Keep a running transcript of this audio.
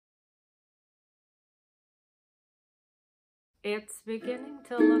It's beginning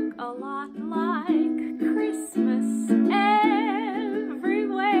to look a lot like Christmas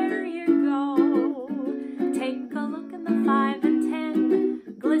everywhere you go. Take a look in the 5 and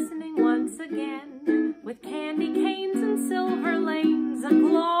 10, glistening once again, with candy canes and silver lanes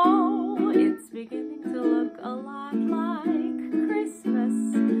aglow. It's beginning to look a lot like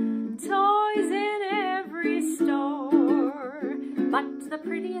Christmas, toys in every store. But the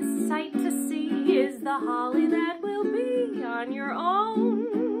prettiest sight to see is the holly that will be on your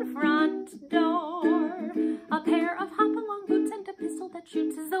own front door. A pair of hop-along boots and a pistol that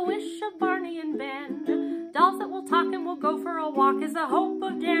shoots is the wish of Barney and Ben. Dolls that will talk and will go for a walk is the hope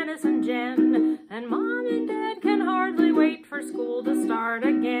of Janis and Jen. And Mom and Dad can hardly wait for school to start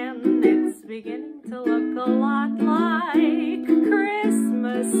again. It's beginning to look a lot like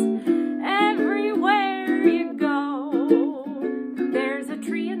Christmas everywhere you go. There's a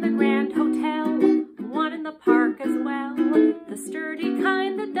tree in the Grand Hotel, one in the park as well, the sturdy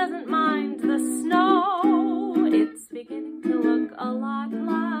kind that doesn't mind the snow. It's beginning to look a lot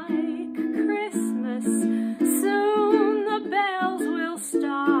like Christmas. Soon the bells will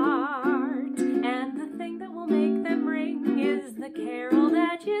start, and the thing that will make them ring is the carol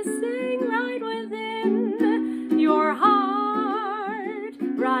that you sing right within your heart,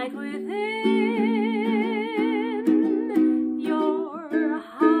 right within